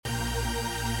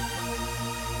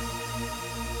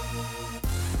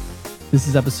This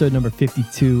is episode number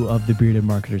 52 of the Bearded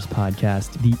Marketers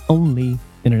Podcast, the only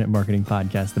internet marketing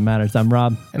podcast that matters. I'm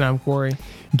Rob. And I'm Corey.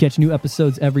 You catch new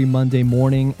episodes every Monday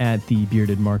morning at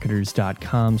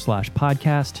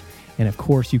thebeardedmarketers.com/podcast. And of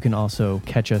course, you can also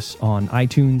catch us on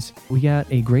iTunes. We got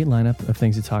a great lineup of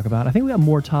things to talk about. I think we got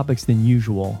more topics than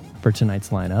usual for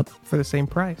tonight's lineup. For the same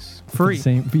price. Free.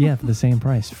 For the same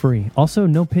price. Free. Also,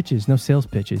 no pitches, no sales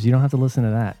pitches. You don't have to listen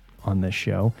to that on this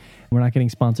show. We're not getting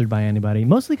sponsored by anybody,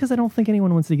 mostly because I don't think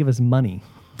anyone wants to give us money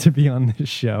to be on this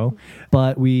show.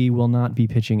 But we will not be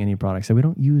pitching any products that we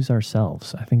don't use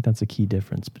ourselves. I think that's a key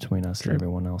difference between us and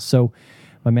everyone else. So,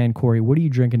 my man Corey, what are you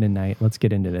drinking tonight? Let's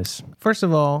get into this. First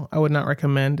of all, I would not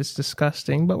recommend. It's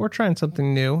disgusting, but we're trying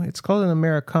something new. It's called an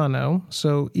Americano.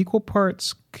 So equal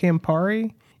parts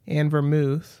Campari and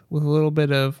vermouth with a little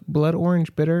bit of blood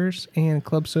orange bitters and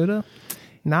club soda.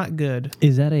 Not good.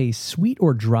 Is that a sweet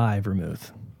or dry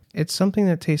vermouth? It's something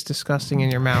that tastes disgusting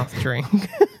in your mouth drink.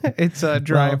 It's a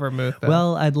dry vermouth, though.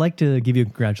 Well, I'd like to give you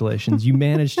congratulations. You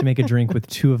managed to make a drink with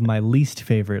two of my least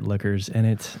favorite liquors,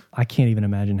 and I can't even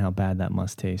imagine how bad that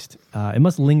must taste. It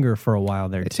must linger for a while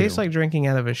there, It tastes like drinking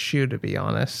out of a shoe, to be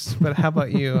honest. But how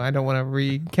about you? I don't want to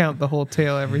recount the whole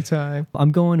tale every time.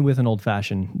 I'm going with an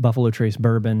old-fashioned Buffalo Trace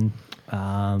bourbon.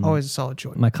 Always a solid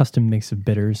choice. My custom mix of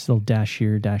bitters, little dash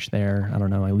here, dash there. I don't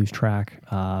know, I lose track,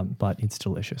 but it's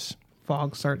delicious.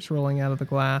 Fog starts rolling out of the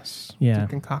glass. Yeah. The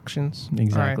concoctions.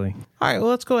 Exactly. All right, well,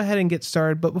 let's go ahead and get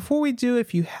started. But before we do,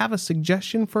 if you have a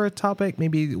suggestion for a topic,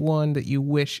 maybe one that you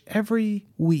wish every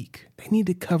week they need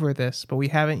to cover this, but we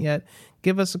haven't yet,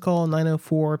 give us a call,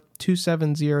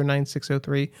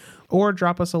 904-270-9603, or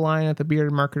drop us a line at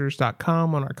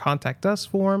thebeardedmarketers.com on our Contact Us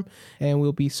form, and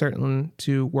we'll be certain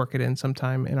to work it in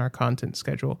sometime in our content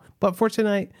schedule. But for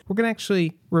tonight, we're going to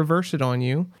actually reverse it on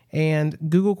you, and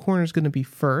Google Corner is going to be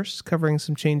first, covering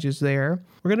some changes there.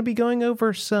 We're going to be going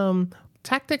over some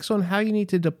tactics on how you need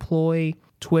to deploy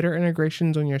Twitter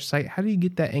integrations on your site. How do you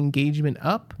get that engagement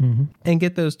up and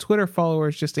get those Twitter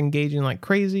followers just engaging like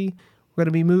crazy? We're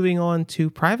going to be moving on to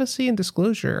privacy and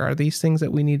disclosure. Are these things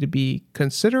that we need to be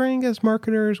considering as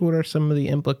marketers? What are some of the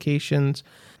implications?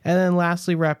 And then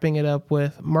lastly, wrapping it up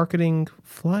with marketing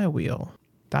flywheel. ...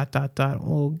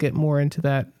 We'll get more into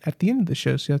that at the end of the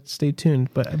show, so you have to stay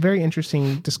tuned. But a very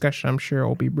interesting discussion, I'm sure,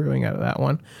 will be brewing out of that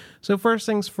one. So first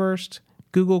things first,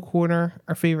 Google Corner,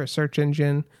 our favorite search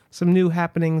engine, some new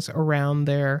happenings around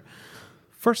there.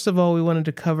 First of all, we wanted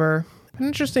to cover an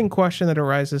interesting question that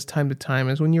arises time to time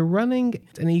is when you're running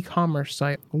an e-commerce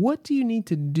site, what do you need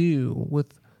to do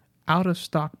with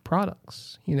out-of-stock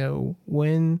products? You know,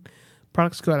 when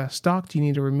products go out of stock, do you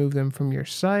need to remove them from your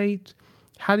site?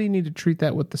 How do you need to treat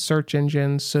that with the search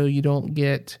engine so you don't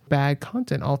get bad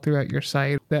content all throughout your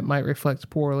site that might reflect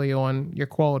poorly on your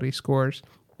quality scores?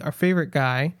 Our favorite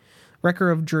guy,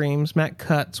 Wrecker of Dreams, Matt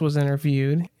Cutts, was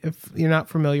interviewed. If you're not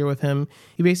familiar with him,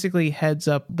 he basically heads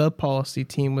up the policy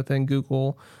team within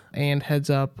Google and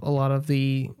heads up a lot of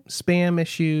the spam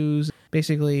issues,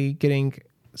 basically getting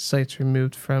sites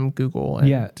removed from Google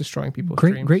and destroying people's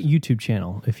dreams. Great YouTube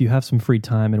channel. If you have some free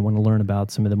time and want to learn about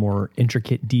some of the more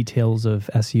intricate details of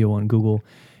SEO on Google,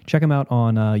 check him out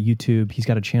on YouTube. He's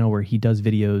got a channel where he does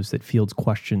videos that fields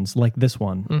questions like this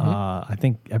one. I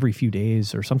think every few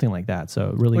days or something like that.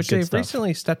 So really good stuff. Which they've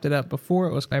recently stepped it up. Before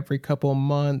it was every couple of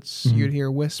months. You'd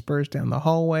hear whispers down the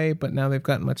hallway, but now they've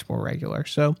gotten much more regular.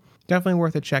 So definitely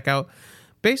worth a check out.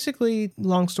 Basically,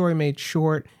 long story made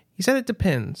short, he said it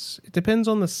depends. It depends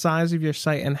on the size of your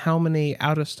site and how many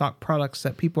out-of-stock products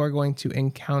that people are going to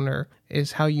encounter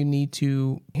is how you need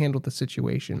to handle the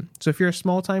situation. So if you're a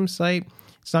small-time site,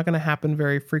 it's not going to happen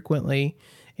very frequently,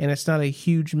 and it's not a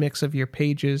huge mix of your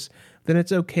pages, then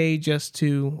it's okay just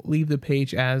to leave the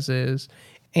page as is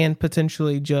and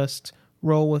potentially just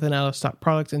roll with an out-of-stock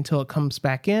product until it comes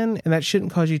back in, and that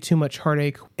shouldn't cause you too much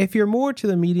heartache. If you're more to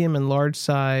the medium and large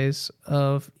size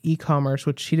of e-commerce,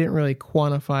 which he didn't really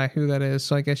quantify who that is,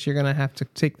 so I guess you're going to have to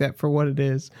take that for what it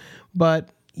is, but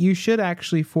you should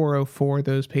actually 404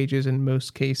 those pages in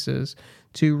most cases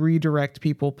to redirect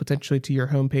people potentially to your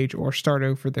homepage or start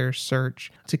over their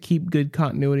search to keep good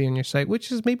continuity on your site,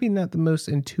 which is maybe not the most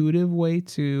intuitive way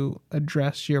to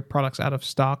address your products out of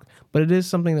stock, but it is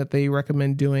something that they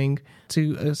recommend doing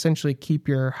to essentially keep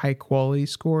your high quality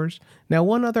scores. Now,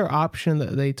 one other option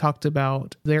that they talked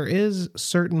about, there is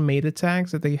certain meta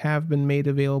tags that they have been made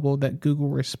available that Google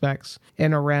respects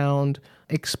and around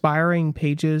expiring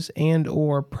pages and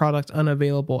or product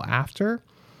unavailable after.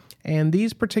 And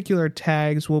these particular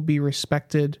tags will be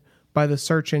respected by the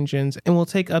search engines and will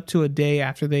take up to a day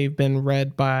after they've been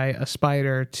read by a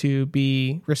spider to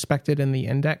be respected in the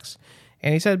index.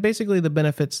 And he said basically the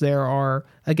benefits there are,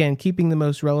 again, keeping the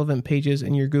most relevant pages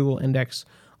in your Google index.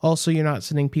 Also, you're not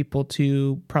sending people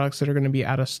to products that are going to be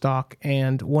out of stock,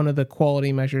 and one of the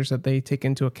quality measures that they take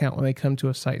into account when they come to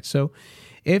a site. So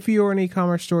if you're an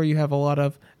e-commerce store, you have a lot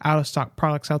of out-of-stock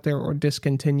products out there or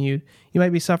discontinued, you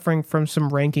might be suffering from some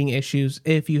ranking issues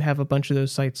if you have a bunch of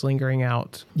those sites lingering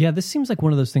out. Yeah, this seems like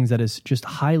one of those things that is just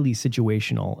highly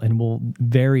situational and will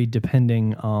vary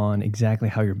depending on exactly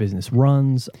how your business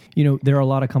runs. There are a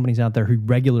lot of companies out there who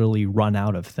regularly run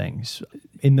out of things.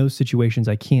 In those situations,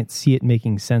 I can't see it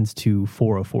making sense to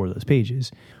 404 those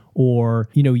pages. Or,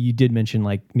 you did mention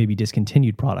like maybe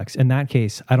discontinued products. In that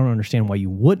case, I don't understand why you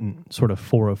wouldn't sort of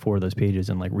 404 those pages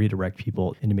and like redirect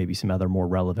people into maybe some other more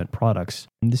relevant products.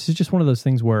 And this is just one of those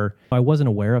things where I wasn't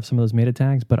aware of some of those meta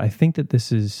tags, but I think that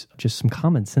this is just some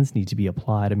common sense needs to be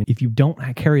applied. I mean, if you don't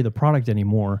carry the product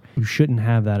anymore, you shouldn't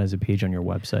have that as a page on your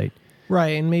website.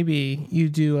 Right, and maybe you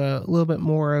do a little bit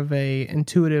more of a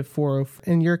intuitive 404.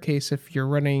 In your case, if you're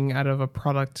running out of a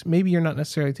product, maybe you're not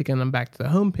necessarily taking them back to the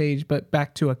homepage, but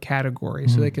back to a category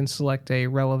so they can select a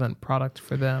relevant product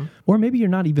for them. Or maybe you're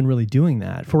not even really doing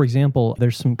that. For example,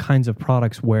 there's some kinds of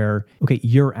products where, okay,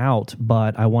 you're out,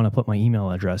 but I want to put my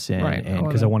email address in, right, and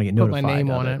because I want to get notified put my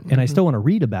name of on it. it. And I still want to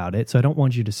read about it, so I don't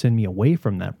want you to send me away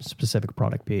from that specific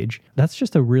product page. That's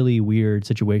just a really weird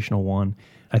situational one.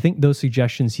 I think those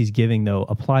suggestions he's giving, though,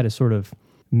 apply to sort of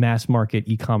mass market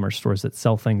e-commerce stores that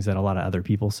sell things that a lot of other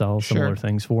people sell similar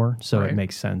things for. So It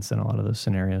makes sense in a lot of those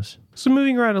scenarios. So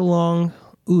moving right along,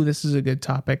 this is a good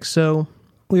topic. So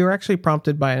we were actually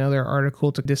prompted by another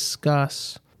article to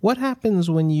discuss what happens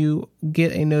when you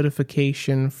get a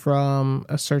notification from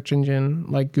a search engine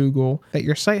like Google that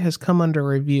your site has come under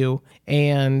review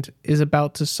and is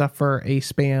about to suffer a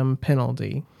spam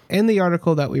penalty. In the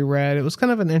article that we read, it was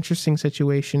kind of an interesting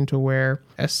situation to where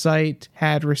a site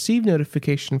had received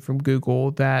notification from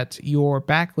Google that your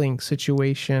backlink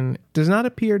situation does not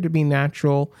appear to be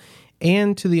natural,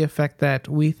 and to the effect that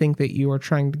we think that you are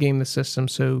trying to game the system,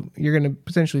 so you're going to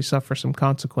potentially suffer some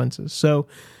consequences. So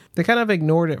they kind of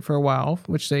ignored it for a while,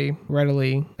 which they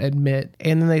readily admit.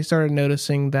 And then they started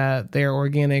noticing that their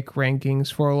organic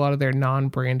rankings for a lot of their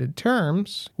non-branded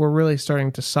terms were really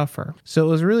starting to suffer. So it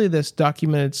was really this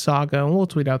documented saga, and we'll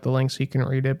tweet out the link so you can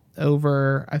read it,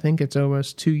 over, I think it's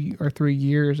almost 2 or 3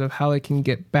 years of how they can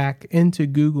get back into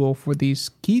Google for these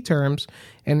key terms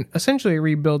and essentially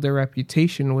rebuild their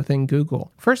reputation within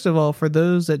Google. First of all, for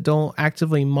those that don't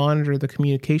actively monitor the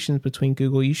communications between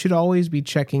Google, you should always be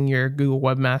checking your Google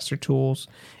Webmaster Tools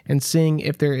and seeing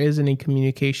if there is any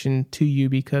communication to you,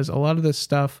 because a lot of this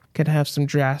stuff can have some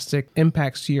drastic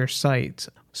impacts to your site.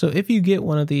 So if you get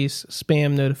one of these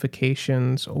spam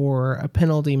notifications or a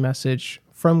penalty message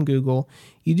from Google,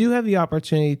 you do have the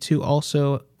opportunity to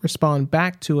also respond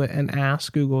back to it and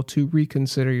ask Google to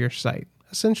reconsider your site.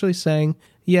 Essentially saying,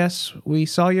 yes, we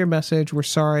saw your message, we're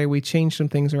sorry, we changed some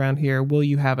things around here, will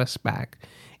you have us back?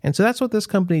 And so that's what this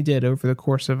company did over the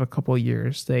course of a couple of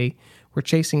years. They were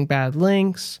chasing bad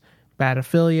links, bad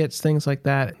affiliates, things like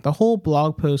that. The whole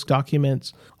blog post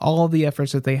documents all of the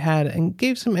efforts that they had and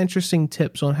gave some interesting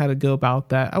tips on how to go about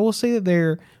that. I will say that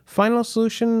their final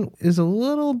solution is a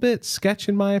little bit sketch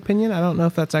in my opinion. I don't know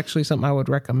if that's actually something I would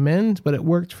recommend, but it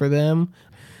worked for them.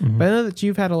 Mm-hmm. But I know that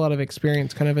you've had a lot of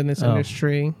experience kind of in this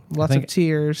industry, lots of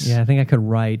tears. Yeah, I think I could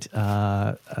write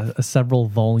a several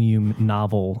volume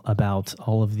novel about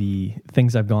all of the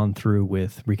things I've gone through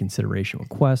with reconsideration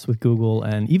requests with Google.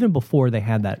 And even before they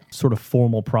had that sort of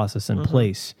formal process in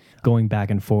place, going back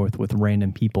and forth with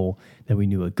random people that we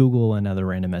knew at Google and other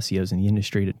random SEOs in the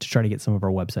industry to try to get some of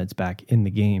our websites back in the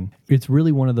game. It's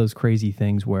really one of those crazy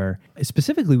things where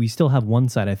specifically we still have one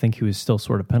site I think who is still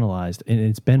sort of penalized, and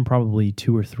it's been probably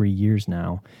 2 or 3 years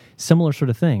now. Similar sort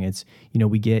of thing. It's,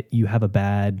 you have a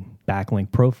bad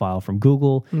backlink profile from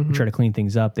Google. We try to clean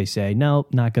things up. They say, no,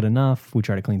 not good enough. We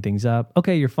try to clean things up.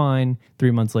 Okay, you're fine. 3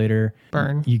 months later,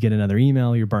 burn. You get another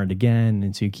email, you're burned again.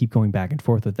 And so you keep going back and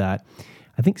forth with that.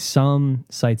 I think some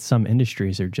sites, some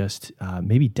industries are just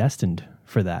maybe destined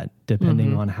for that,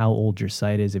 depending on how old your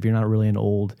site is. If you're not really an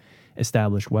old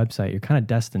established website, you're kind of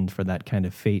destined for that kind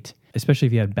of fate, especially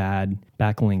if you have bad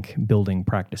backlink building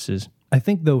practices. I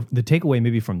think, though, the takeaway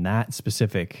maybe from that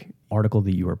specific article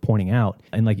that you were pointing out,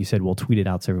 and like you said, we'll tweet it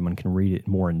out so everyone can read it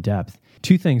more in depth.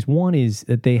 2 things. One is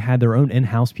that they had their own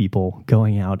in-house people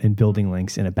going out and building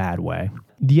links in a bad way.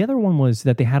 The other one was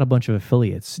that they had a bunch of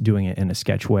affiliates doing it in a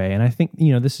sketch way. And I think,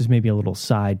 this is maybe a little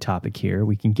side topic here.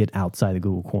 We can get outside the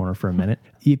Google corner for a minute.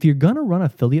 If you're going to run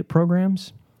affiliate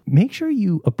programs, make sure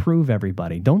you approve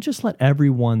everybody. Don't just let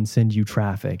everyone send you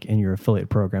traffic in your affiliate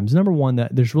programs. Number one,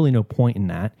 that there's really no point in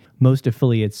that. Most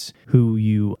affiliates who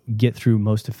you get through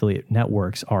most affiliate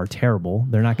networks are terrible.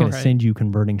 They're not going to send you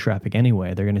converting traffic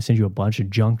anyway. They're going to send you a bunch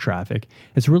of junk traffic.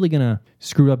 It's really going to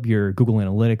screw up your Google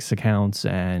Analytics accounts,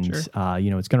 and it's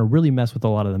going to really mess with a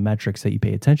lot of the metrics that you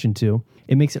pay attention to.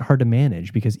 It makes it hard to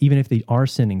manage because even if they are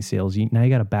sending sales, now you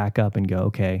got to back up and go,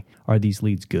 okay, are these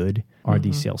leads good? Are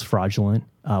these sales fraudulent?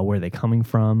 Where are they coming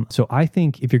from? So I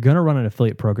think if you're going to run an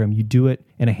affiliate program, you do it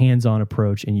in a hands-on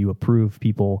approach and you approve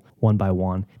people one by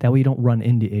one. That way you don't run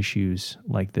into issues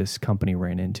like this company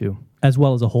ran into, as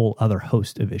well as a whole other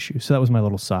host of issues. So that was my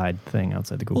little side thing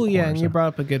outside the Google. Well, yeah, and you brought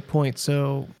up a good point.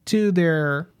 So to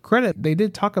their credit, they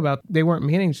did talk about they weren't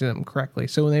managing them correctly.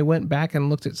 So when they went back and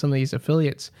looked at some of these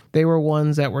affiliates, they were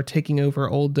ones that were taking over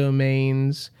old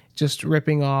domains, just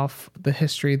ripping off the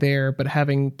history there, but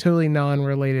having totally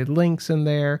non-related links in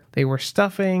there. They were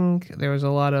stuffing. There was a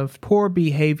lot of poor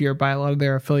behavior by a lot of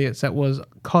their affiliates that was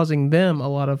causing them a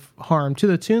lot of harm, to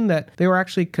the tune that they were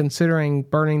actually considering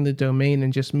burning the domain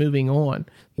and just moving on.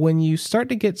 When you start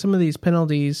to get some of these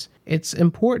penalties, it's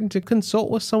important to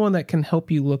consult with someone that can help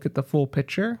you look at the full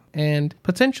picture and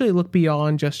potentially look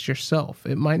beyond just yourself.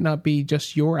 It might not be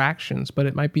just your actions, but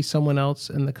it might be someone else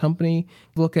in the company.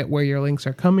 Look at where your links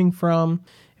are coming from.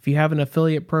 If you have an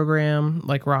affiliate program,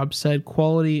 like Rob said,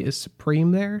 quality is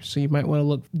supreme there, so you might want to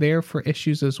look there for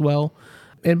issues as well.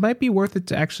 It might be worth it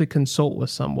to actually consult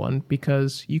with someone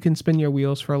because you can spin your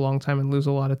wheels for a long time and lose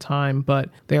a lot of time, but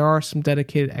there are some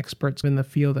dedicated experts in the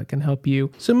field that can help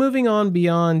you. So moving on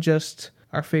beyond just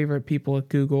our favorite people at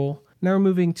Google, now we're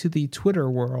moving to the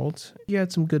Twitter world. You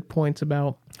had some good points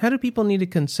about how do people need to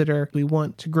consider we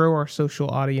want to grow our social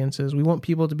audiences. We want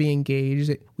people to be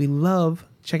engaged. We love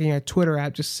checking our Twitter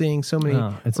app, just seeing so many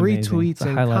retweets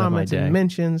and comments and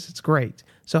mentions. It's great.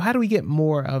 So how do we get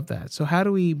more of that? So how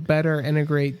do we better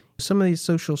integrate some of these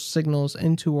social signals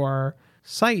into our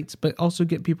sites, but also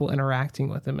get people interacting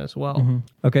with them as well? Mm-hmm.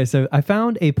 Okay, so I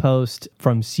found a post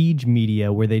from Siege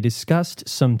Media where they discussed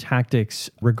some tactics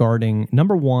regarding,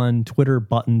 number one, Twitter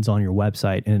buttons on your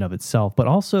website in and of itself, but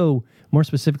also more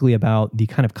specifically about the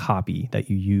kind of copy that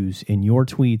you use in your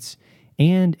tweets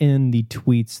and in the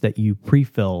tweets that you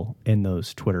pre-fill in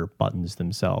those Twitter buttons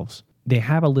themselves. They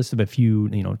have a list of a few,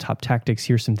 top tactics.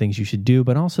 Here's some things you should do,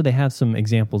 but also they have some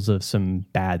examples of some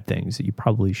bad things that you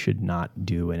probably should not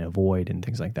do and avoid and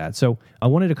things like that. So I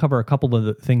wanted to cover a couple of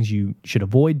the things you should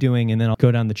avoid doing, and then I'll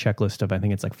go down the checklist of, I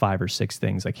think it's like 5 or 6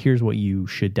 things. Like, here's what you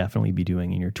should definitely be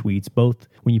doing in your tweets, both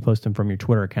when you post them from your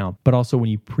Twitter account, but also when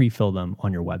you pre-fill them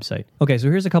on your website. Okay, so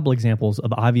here's a couple examples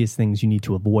of obvious things you need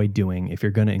to avoid doing if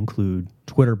you're going to include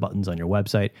Twitter buttons on your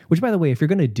website, which, by the way, if you're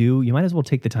going to do, you might as well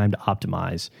take the time to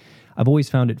optimize. I've always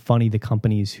found it funny, the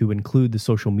companies who include the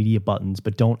social media buttons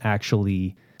but don't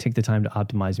actually take the time to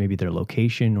optimize maybe their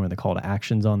location or the call to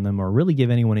actions on them or really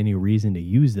give anyone any reason to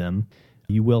use them.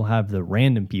 You will have the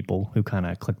random people who kind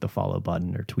of click the follow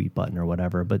button or tweet button or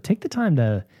whatever, but take the time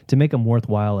to make them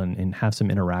worthwhile and have some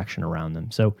interaction around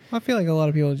them. So I feel like a lot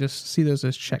of people just see those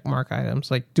as check mark items.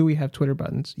 Like, do we have Twitter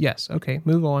buttons? Yes. Okay,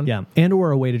 move on. Yeah, and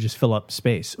or a way to just fill up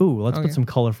space. Ooh, let's put some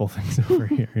colorful things over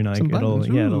here.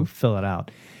 It'll fill it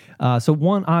out. So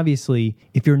one, obviously,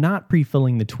 if you're not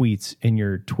pre-filling the tweets in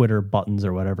your Twitter buttons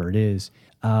or whatever it is,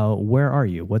 where are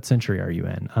you? What century are you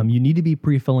in? You need to be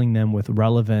pre-filling them with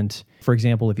relevant, for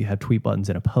example, if you have tweet buttons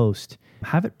in a post,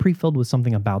 have it pre-filled with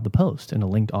something about the post and a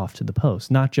link off to the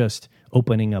post, not just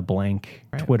opening a blank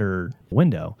Twitter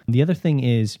window. The other thing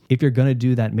is, if you're going to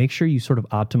do that, make sure you sort of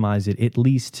optimize it at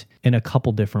least in a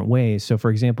couple different ways. So for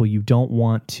example, you don't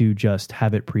want to just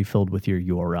have it pre-filled with your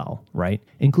URL, right?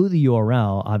 Include the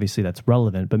URL, obviously that's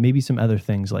relevant, but maybe some other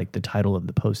things like the title of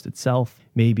the post itself,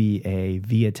 maybe a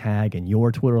via tag in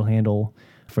your Twitter handle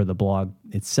for the blog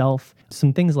itself.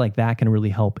 Some things like that can really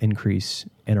help increase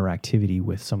interactivity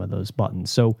with some of those buttons.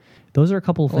 So those are a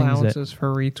couple of things. Allowances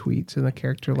for retweets and the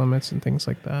character limits and things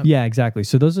like that. Yeah, exactly.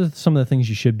 So those are some of the things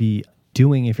you should be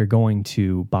doing if you're going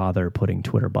to bother putting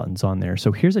Twitter buttons on there.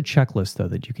 So here's a checklist, though,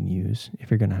 that you can use if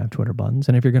you're going to have Twitter buttons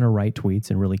and if you're going to write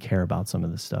tweets and really care about some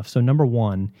of this stuff. So number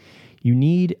one, you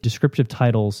need descriptive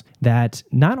titles that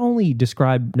not only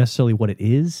describe necessarily what it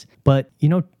is, but,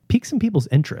 pique some people's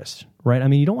interest, right? I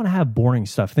mean, you don't want to have boring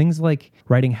stuff. Things like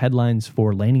writing headlines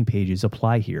for landing pages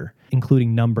apply here,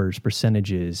 including numbers,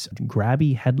 percentages,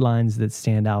 grabby headlines that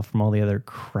stand out from all the other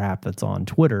crap that's on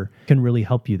Twitter can really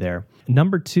help you there.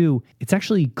 Number two, it's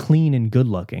actually clean and good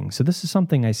looking. So this is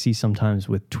something I see sometimes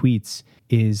with tweets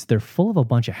is they're full of a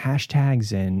bunch of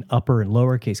hashtags and upper and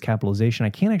lowercase capitalization. I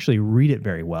can't actually read it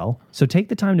very well. So take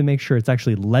the time to make sure it's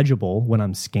actually legible when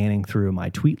I'm scanning through my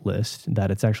tweet list,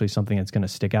 that it's actually something that's going to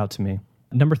stick out to me.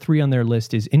 Number three on their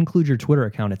list is include your Twitter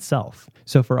account itself.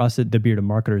 So for us at The Bearded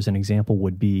Marketers, an example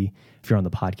would be if you're on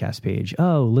the podcast page,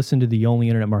 listen to the only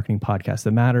internet marketing podcast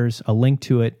that matters, a link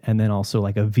to it, and then also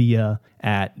like a via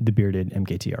at The Bearded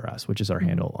MKTRS, which is our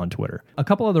handle on Twitter. A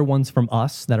couple other ones from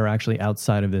us that are actually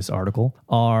outside of this article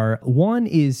are, one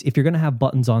is if you're going to have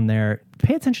buttons on there,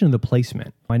 pay attention to the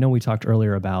placement. I know we talked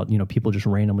earlier about, people just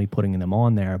randomly putting them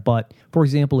on there. But for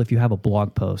example, if you have a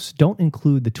blog post, don't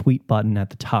include the tweet button at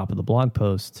the top of the blog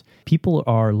post. People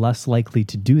are less likely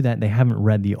to do that. They haven't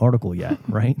read the article yet,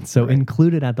 right? So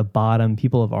include it at the bottom.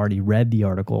 People have already read the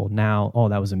article. Now,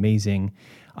 that was amazing.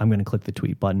 I'm going to click the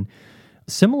tweet button.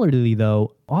 Similarly,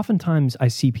 though, oftentimes I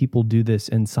see people do this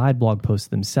inside blog posts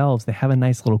themselves. They have a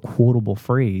nice little quotable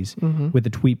phrase with the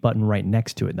tweet button right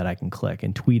next to it that I can click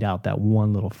and tweet out that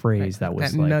one little phrase that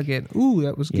was like... nugget. Ooh,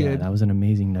 that was good. Yeah, that was an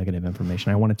amazing nugget of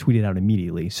information. I want to tweet it out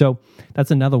immediately. So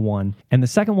that's another one. And the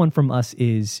second one from us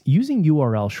is using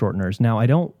URL shorteners. Now, I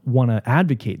don't want to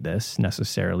advocate this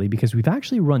necessarily because we've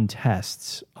actually run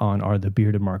tests on our The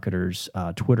Bearded Marketers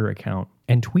Twitter account.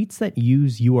 And tweets that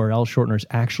use URL shorteners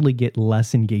actually get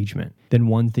less engagement than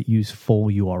ones that use full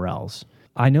URLs.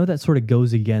 I know that sort of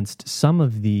goes against some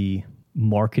of the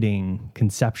marketing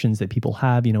conceptions that people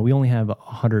have. We only have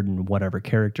 100 and whatever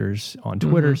characters on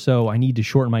Twitter, so I need to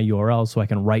shorten my URL so I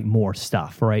can write more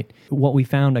stuff, right? What we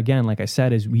found, again, like I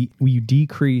said, is we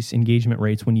decrease engagement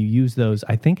rates when you use those.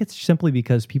 I think it's simply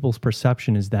because people's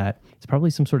perception is that it's probably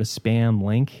some sort of spam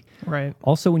link. Right.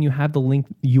 Also, when you have the link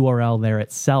URL there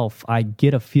itself, I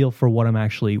get a feel for where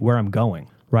I'm going,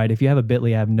 right? If you have a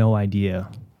bit.ly, I have no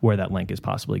idea where that link is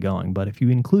possibly going. But if you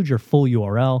include your full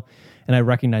URL, and I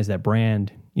recognize that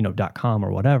brand, .com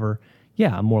or whatever,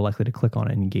 I'm more likely to click on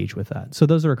it and engage with that. So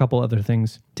those are a couple other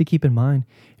things to keep in mind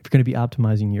if you're going to be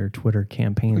optimizing your Twitter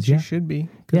campaigns. Which you should be,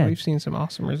 because we've seen some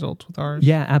awesome results with ours.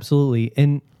 Yeah, absolutely.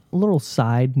 And a little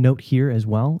side note here as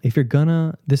well, if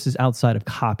you're this is outside of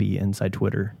copy inside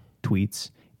Twitter tweets,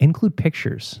 include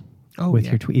pictures. With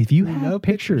your tweet. If you have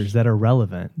pictures that are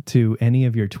relevant to any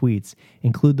of your tweets,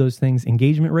 include those things.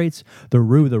 Engagement rates, the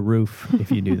roof if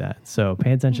you do that. So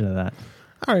pay attention to that.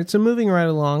 All right, so moving right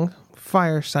along,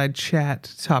 fireside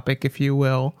chat topic, if you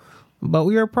will. But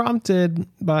we were prompted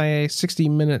by 60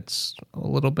 Minutes a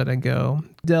little bit ago,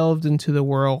 delved into the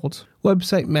world,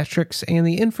 website metrics, and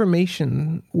the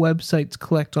information websites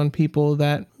collect on people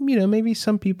that, maybe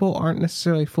some people aren't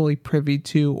necessarily fully privy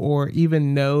to or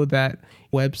even know that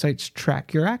websites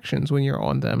track your actions when you're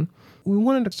on them. We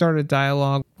wanted to start a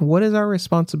dialogue. What is our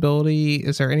responsibility?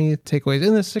 Is there any takeaways?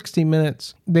 In the 60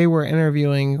 Minutes, they were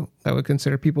interviewing, I would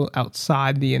consider, people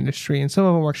outside the industry, and some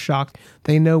of them were shocked.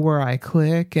 They know where I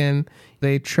click, and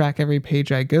they track every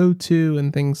page I go to,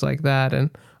 and things like that. And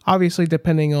obviously,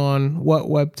 depending on what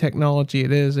web technology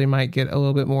it is, they might get a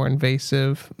little bit more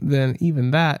invasive than even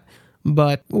that.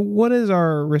 But what is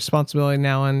our responsibility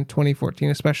now in 2014,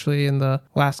 especially in the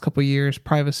last couple of years?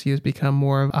 Privacy has become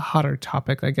more of a hotter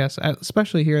topic, I guess,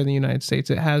 especially here in the United States.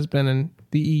 It has been in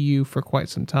the EU for quite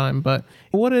some time. But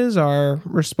what is our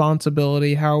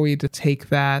responsibility? How are we to take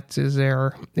that? Is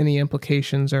there any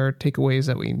implications or takeaways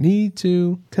that we need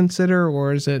to consider,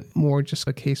 or is it more just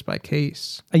a case by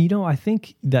case? I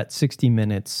think that 60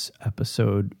 Minutes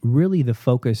episode, really the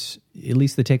focus, at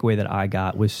least the takeaway that I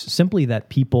got, was simply that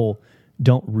people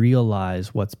don't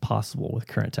realize what's possible with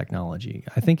current technology.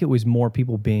 I think it was more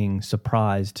people being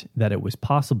surprised that it was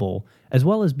possible, as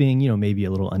well as being, maybe a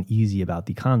little uneasy about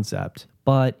the concept.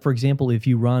 But for example, if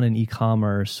you run an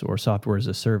e-commerce or software as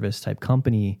a service type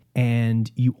company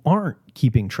and you aren't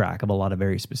keeping track of a lot of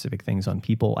very specific things on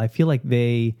people, I feel like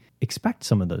they expect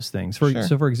some of those things.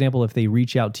 So for example, if they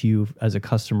reach out to you as a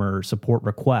customer support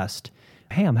request,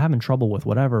 hey, I'm having trouble with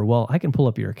whatever, well, I can pull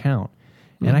up your account.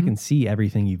 And I can see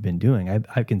everything you've been doing.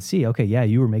 I can see, okay,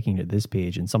 you were making it to this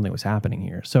page and something was happening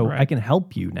here. So I can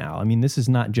help you now. I mean, this is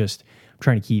not just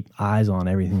trying to keep eyes on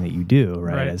everything that you do,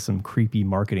 right? As some creepy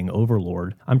marketing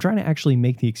overlord. I'm trying to actually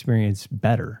make the experience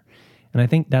better. And I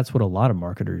think that's what a lot of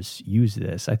marketers use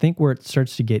this. I think where it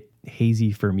starts to get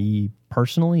hazy for me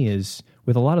personally is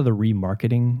with a lot of the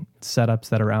remarketing setups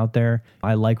that are out there.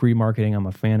 I like remarketing. I'm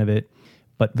a fan of it.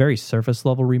 but very surface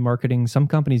level remarketing. Some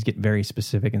companies get very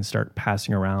specific and start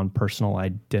passing around personal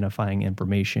identifying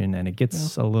information, and it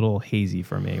gets a little hazy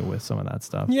for me with some of that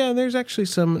stuff. Yeah, there's actually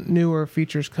some newer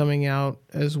features coming out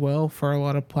as well for a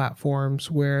lot of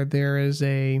platforms where there is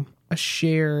a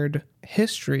shared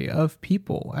history of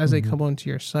people as they come onto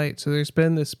your site. So there's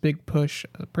been this big push,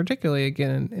 particularly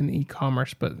again in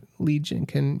e-commerce, but Legion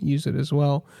can use it as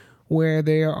well, where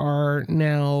there are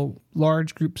now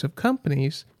large groups of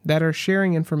companies that are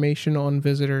sharing information on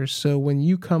visitors. So when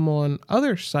you come on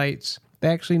other sites, they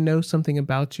actually know something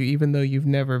about you, even though you've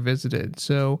never visited.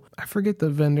 So I forget the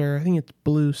vendor, I think it's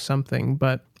Blue something,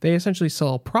 but they essentially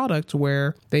sell a product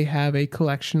where they have a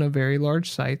collection of very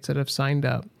large sites that have signed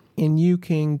up. And you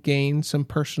can gain some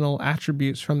personal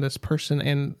attributes from this person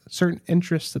and certain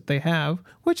interests that they have,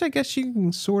 which I guess you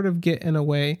can sort of get in a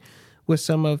way with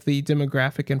some of the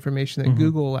demographic information that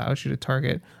Google allows you to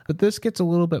target. But this gets a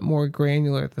little bit more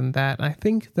granular than that. And I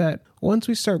think that once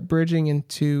we start bridging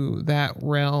into that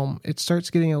realm, it starts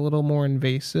getting a little more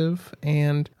invasive.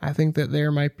 And I think that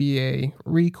there might be a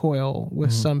recoil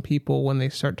with some people when they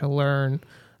start to learn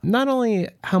not only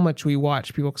how much we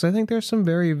watch people, because I think there's some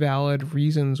very valid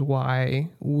reasons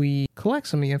why we collect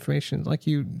some of the information, like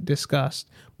you discussed.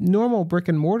 Normal brick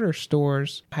and mortar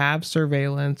stores have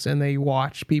surveillance and they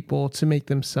watch people to make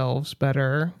themselves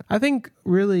better. I think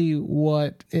really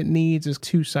what it needs is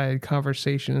two-sided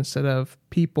conversation instead of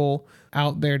people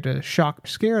out there to shock,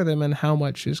 scare them and how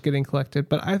much is getting collected.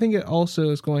 But I think it also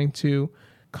is going to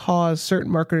cause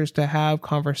certain marketers to have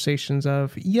conversations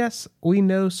of, yes, we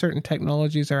know certain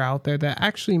technologies are out there that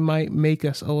actually might make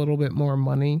us a little bit more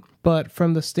money, but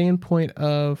from the standpoint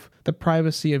of the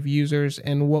privacy of users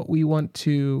and what we want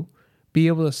to be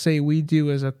able to say we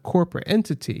do as a corporate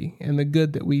entity and the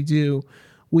good that we do,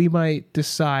 we might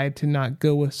decide to not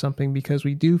go with something because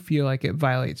we do feel like it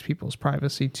violates people's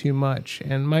privacy too much,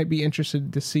 and might be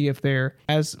interested to see if there,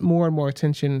 as more and more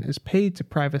attention is paid to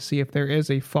privacy, if there is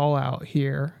a fallout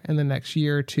here in the next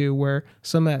year or two where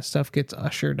some of that stuff gets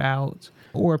ushered out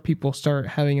or people start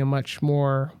having a much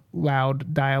more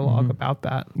loud dialogue about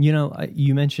that. You know,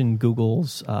 you mentioned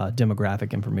Google's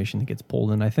demographic information that gets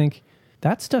pulled, and I think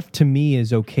that stuff to me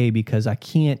is okay because I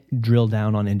can't drill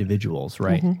down on individuals,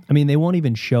 right? I mean, they won't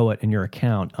even show it in your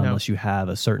account unless you have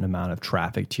a certain amount of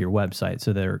traffic to your website.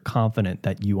 So they're confident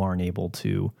that you aren't able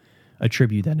to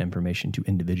attribute that information to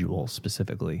individuals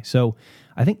specifically. So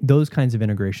I think those kinds of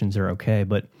integrations are okay.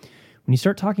 But when you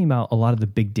start talking about a lot of the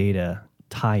big data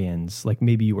tie-ins, like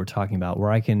maybe you were talking about, where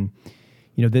I can,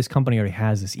 you know, this company already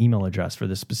has this email address for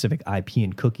this specific IP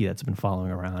and cookie that's been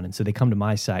following around. And so they come to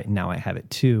my site and now I have it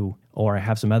too, or I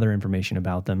have some other information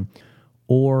about them.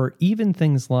 Or even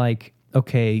things like,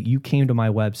 okay, you came to my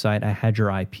website, I had your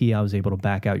IP, I was able to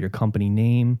back out your company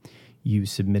name, you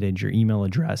submitted your email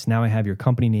address. Now I have your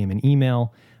company name and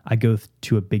email. I go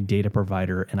to a big data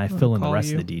provider and I fill in the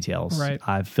rest of the details. Right.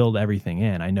 I've filled everything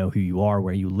in. I know who you are,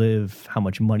 where you live, how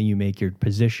much money you make, your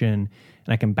position,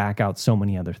 and I can back out so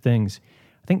many other things.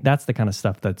 I think that's the kind of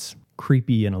stuff that's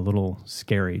creepy and a little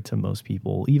scary to most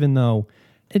people, even though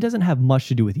it doesn't have much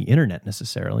to do with the internet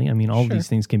necessarily. I mean, all of these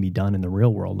things can be done in the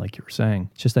real world, like you were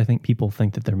saying. It's just I think people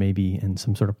think that they're maybe in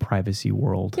some sort of privacy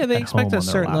world. Yeah, they at expect home a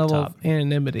certain level of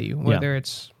anonymity, whether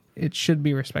it should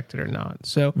be respected or not.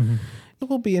 So it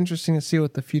will be interesting to see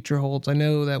what the future holds. I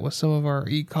know that with some of our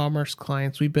e-commerce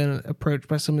clients, we've been approached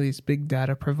by some of these big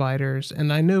data providers,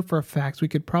 and I know for a fact we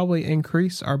could probably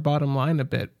increase our bottom line a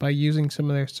bit by using some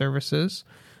of their services,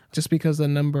 just because the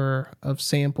number of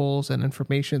samples and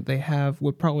information they have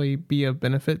would probably be of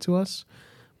benefit to us.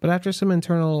 But after some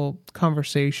internal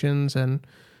conversations and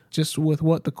just with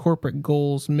what the corporate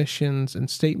goals, missions, and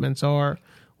statements are,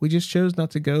 we just chose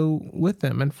not to go with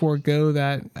them and forego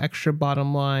that extra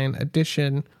bottom line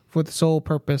addition for the sole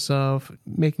purpose of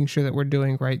making sure that we're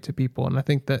doing right to people. And I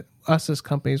think that us as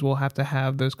companies will have to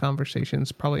have those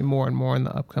conversations probably more and more in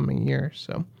the upcoming years.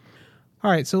 So,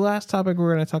 all right, so last topic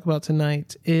we're going to talk about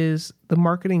tonight is the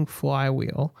marketing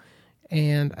flywheel.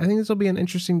 And I think this will be an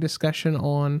interesting discussion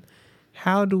on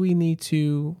how do we need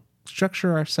to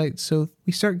structure our site so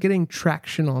we start getting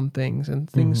traction on things and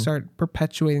things start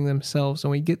perpetuating themselves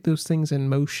and we get those things in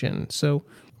motion. So,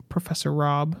 Professor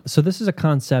Rob. So this is a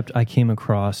concept I came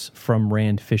across from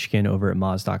Rand Fishkin over at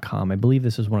Moz.com. I believe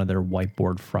this is one of their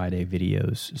Whiteboard Friday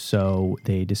videos. So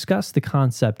they discuss the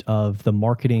concept of the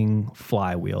marketing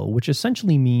flywheel, which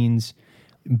essentially means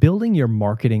building your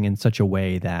marketing in such a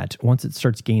way that once it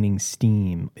starts gaining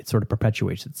steam, it sort of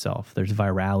perpetuates itself. There's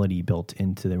virality built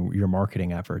into your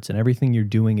marketing efforts, and everything you're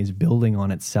doing is building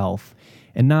on itself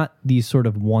and not these sort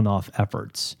of one-off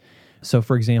efforts. So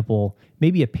for example,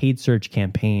 maybe a paid search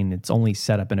campaign, it's only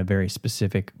set up in a very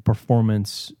specific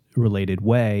performance related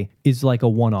way, is like a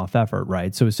one-off effort,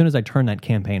 right? So as soon as I turn that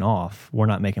campaign off, we're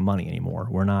not making money anymore.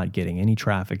 We're not getting any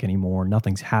traffic anymore.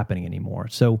 Nothing's happening anymore.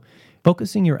 So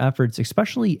focusing your efforts,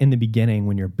 especially in the beginning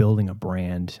when you're building a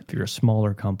brand, if you're a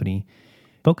smaller company,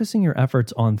 focusing your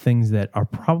efforts on things that are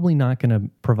probably not going to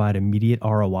provide immediate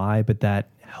ROI, but that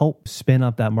help spin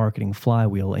up that marketing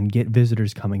flywheel and get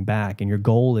visitors coming back. And your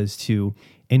goal is to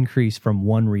increase from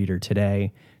 1 reader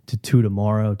today to 2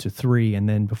 tomorrow to 3. And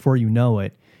then before you know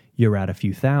it, you're at a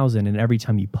few thousand. And every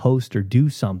time you post or do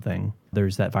something,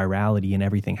 there's that virality and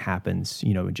everything happens,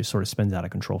 it just sort of spins out of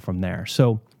control from there.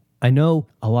 So I know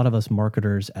a lot of us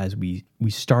marketers, as we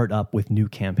start up with new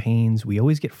campaigns, we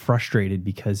always get frustrated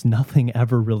because nothing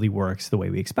ever really works the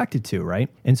way we expect it to, right?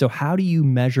 And so how do you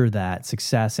measure that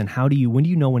success, and when do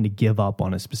you know when to give up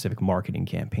on a specific marketing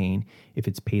campaign? If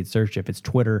it's paid search, if it's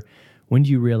Twitter, when do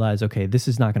you realize, okay, this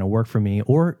is not going to work for me,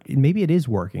 or maybe it is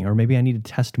working, or maybe I need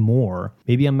to test more.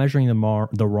 Maybe I'm measuring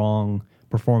the wrong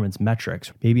performance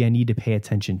metrics. Maybe I need to pay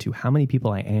attention to how many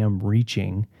people I am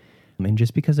reaching. And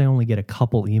just because I only get a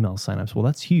couple email signups, well,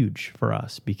 that's huge for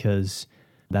us, because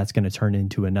that's going to turn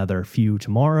into another few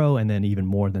tomorrow, and then even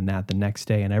more than that the next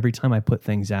day. And every time I put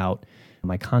things out,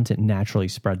 my content naturally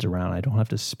spreads around. I don't have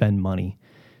to spend money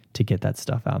to get that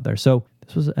stuff out there. So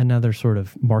this was another sort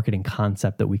of marketing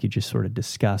concept that we could just sort of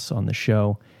discuss on the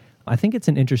show. I think it's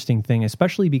an interesting thing,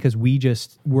 especially because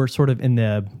we're sort of in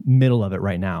the middle of it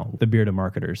right now, the bearded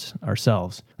marketers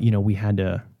ourselves. We had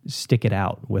to stick it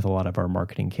out with a lot of our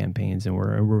marketing campaigns, and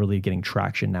we're really getting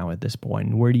traction now at this point.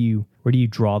 And where do you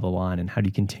draw the line, and how do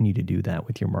you continue to do that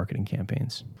with your marketing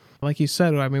campaigns? Like you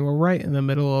said, we're right in the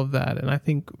middle of that. And I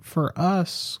think for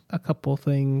us, a couple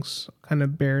things kind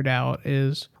of bared out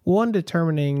is, one,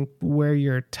 determining where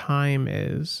your time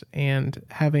is and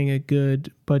having a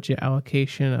good budget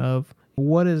allocation of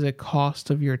what is the cost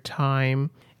of your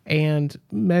time, and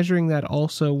measuring that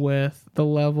also with the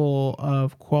level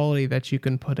of quality that you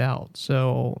can put out.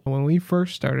 So when we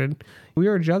first started, we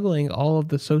were juggling all of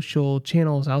the social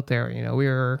channels out there. We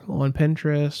were on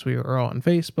Pinterest, we were on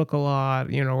Facebook a lot,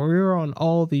 we were on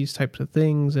all these types of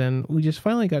things. And we just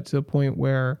finally got to the point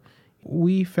where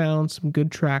we found some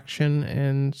good traction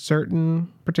in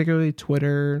certain, particularly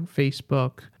Twitter,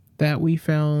 Facebook, that we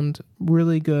found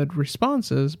really good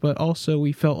responses, but also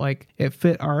we felt like it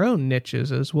fit our own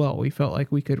niches as well. We felt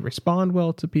like we could respond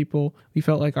well to people. We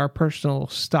felt like our personal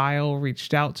style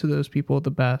reached out to those people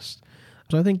the best.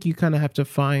 So I think you kind of have to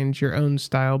find your own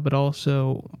style, but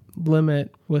also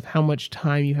limit with how much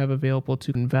time you have available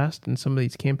to invest in some of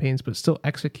these campaigns, but still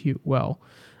execute well.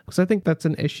 Because I think that's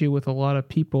an issue with a lot of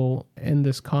people in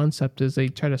this concept, is they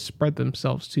try to spread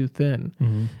themselves too thin.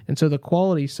 Mm-hmm. And so the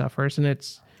quality suffers, and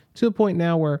it's to the point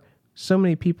now where so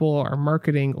many people are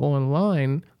marketing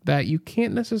online that you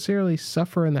can't necessarily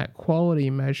suffer in that quality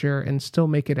measure and still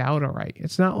make it out all right.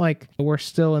 It's not like we're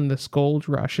still in this gold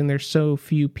rush and there's so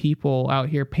few people out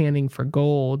here panning for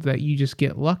gold that you just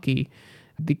get lucky.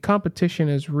 The competition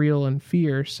is real and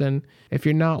fierce, and if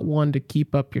you're not one to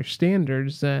keep up your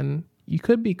standards, then you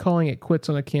could be calling it quits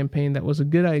on a campaign that was a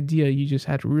good idea. You just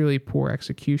had really poor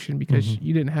execution because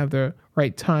you didn't have the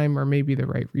right time or maybe the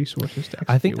right resources to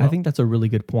execute. I think that's a really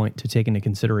good point to take into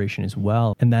consideration as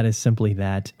well. And that is simply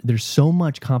that there's so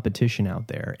much competition out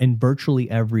there in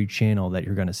virtually every channel that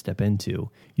you're going to step into.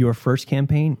 Your first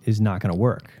campaign is not going to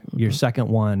work. Your second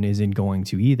one isn't going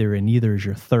to either, and neither is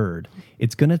your third.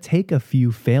 It's going to take a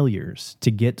few failures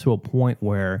to get to a point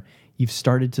where you've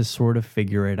started to sort of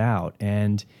figure it out.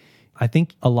 And I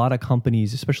think a lot of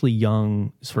companies, especially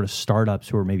young sort of startups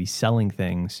who are maybe selling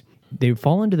things, they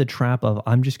fall into the trap of,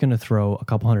 I'm just going to throw a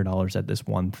couple $100s at this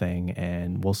one thing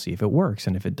and we'll see if it works.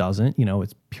 And if it doesn't,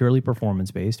 it's purely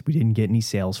performance based. We didn't get any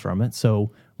sales from it,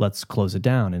 so let's close it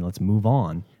down and let's move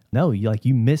on. No,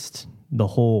 you missed the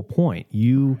whole point.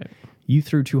 You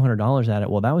threw $200 at it.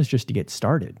 Well, that was just to get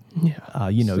started. Yeah. So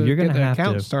you're going to have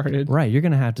to started. Right. You're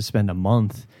going to have to spend a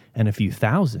month and a few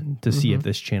thousand to see if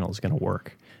this channel is going to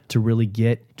work, to really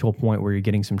get to a point where you're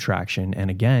getting some traction. And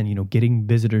again, getting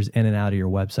visitors in and out of your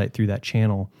website through that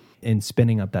channel and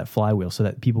spinning up that flywheel so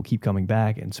that people keep coming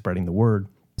back and spreading the word,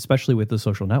 especially with the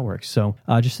social networks. So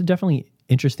just a definitely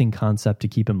interesting concept to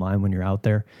keep in mind when you're out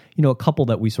there. A couple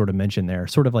that we sort of mentioned there,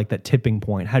 sort of like that tipping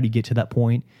point. How do you get to that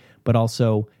point? But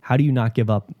also, how do you not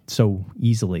give up so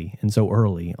easily and so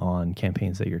early on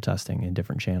campaigns that you're testing in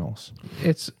different channels?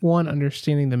 It's one,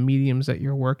 understanding the mediums that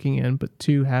you're working in, but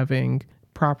two, having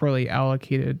properly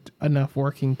allocated enough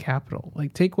working capital.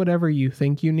 Like, take whatever you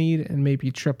think you need and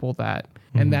maybe triple that.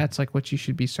 And that's like what you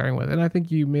should be starting with. And I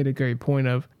think you made a great point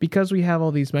of, because we have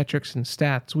all these metrics and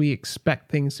stats, we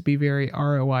expect things to be very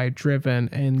ROI driven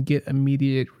and get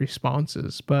immediate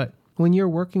responses. But when you're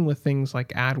working with things like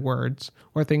AdWords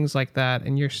or things like that,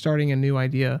 and you're starting a new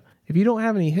idea, if you don't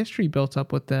have any history built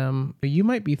up with them, you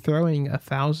might be throwing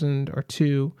 $1,000 or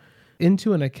 $2,000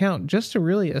 into an account just to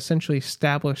really essentially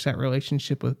establish that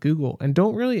relationship with Google, and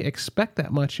don't really expect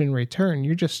that much in return.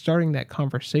 You're just starting that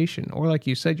conversation, or like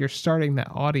you said, you're starting that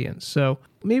audience. So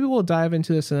maybe we'll dive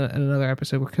into this in another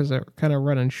episode, because they're kind of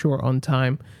running short on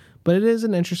time. But it is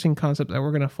an interesting concept that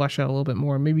we're going to flesh out a little bit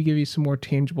more, maybe give you some more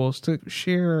tangibles to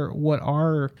share what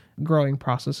our growing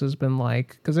process has been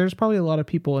like. Because there's probably a lot of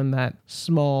people in that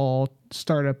small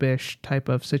startup-ish type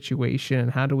of situation.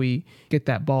 How do we get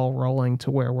that ball rolling to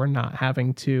where we're not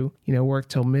having to, work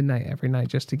till midnight every night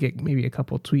just to get maybe a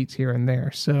couple tweets here and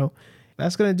there? So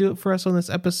that's going to do it for us on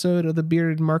this episode of The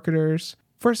Bearded Marketers.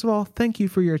 First of all, thank you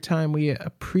for your time. We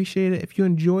appreciate it. If you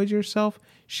enjoyed yourself,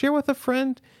 share with a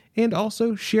friend. And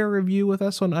also share a review with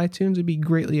us on iTunes. It'd be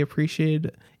greatly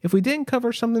appreciated. If we didn't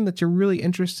cover something that you're really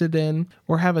interested in,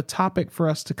 or have a topic for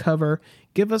us to cover,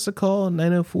 give us a call at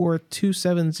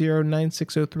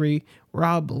 904-270-9603.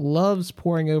 Rob loves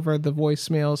pouring over the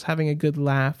voicemails, having a good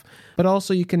laugh. But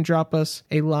also you can drop us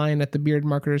a line at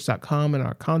thebeardmarketers.com in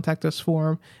our contact us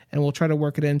form, and we'll try to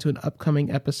work it into an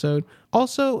upcoming episode.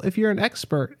 Also, if you're an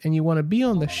expert and you want to be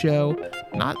on the show,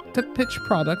 not to pitch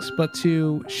products, but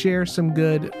to share some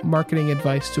good marketing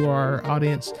advice to our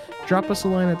audience, drop us a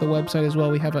line at the website as well.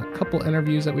 We have a couple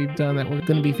interviews that we've done that we're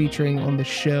going to be featuring on the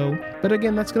show. But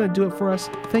again, that's going to do it for us.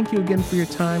 Thank you again for your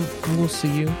time, and we'll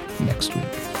see you next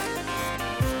week.